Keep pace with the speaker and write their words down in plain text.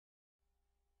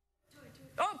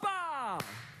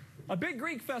A big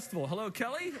Greek festival, hello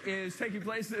Kelly, is taking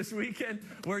place this weekend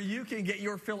where you can get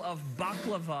your fill of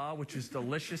baklava, which is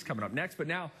delicious, coming up next. But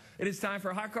now it is time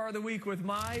for Hot Car of the Week with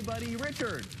my buddy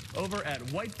Richard over at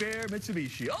White Bear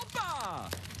Mitsubishi.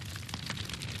 Opa!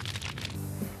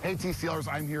 Hey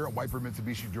TCLers, I'm here at White Bear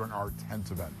Mitsubishi during our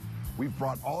 10th event. We've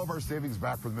brought all of our savings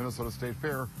back from the Minnesota State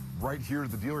Fair right here to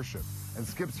the dealership. And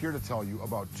Skip's here to tell you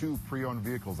about 2 pre-owned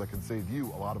vehicles that can save you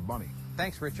a lot of money.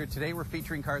 Thanks, Richard. Today we're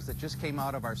featuring cars that just came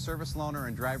out of our service loaner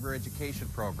and driver education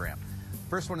program.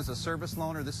 First one is a service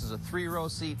loaner. This is a 3-row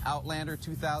seat Outlander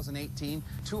 2018,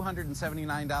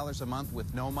 $279 a month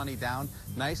with no money down.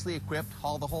 Nicely equipped,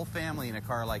 haul the whole family in a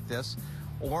car like this.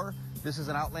 Or this is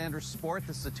an Outlander Sport.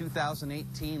 This is a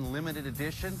 2018 limited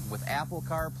edition with Apple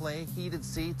CarPlay, heated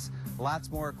seats, lots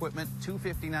more equipment,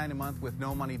 $259 a month with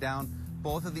no money down.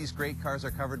 Both of these great cars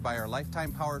are covered by our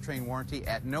lifetime powertrain warranty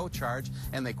at no charge,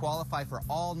 and they qualify for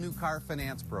all new car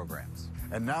finance programs.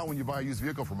 And now when you buy a used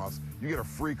vehicle from us, you get a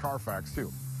free Carfax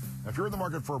too. If you're in the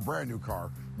market for a brand new car,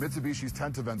 Mitsubishi's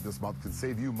 10th event this month can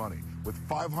save you money with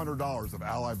 $500 of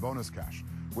Ally bonus cash,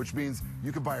 which means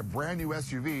you can buy a brand new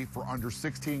SUV for under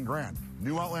 $16 grand.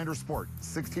 New Outlander Sport,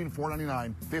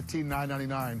 $16,499,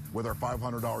 $15,999 with our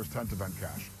 $500 10th event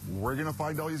cash. We're going to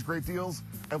find all these great deals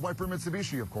at White Bear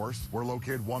Mitsubishi, of course. We're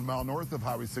located 1 mile north of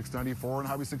Highway 694 and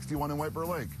Highway 61 in White Bear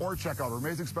Lake. Or check out our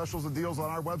amazing specials and deals on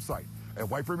our website at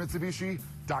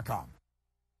whitebearmitsubishi.com.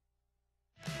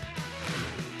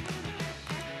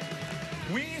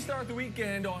 We start the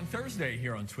weekend on Thursday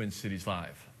here on Twin Cities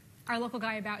Live. Our local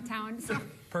guy about town. So.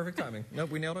 Perfect timing. Nope,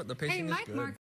 we nailed it. The pacing is good. Mark.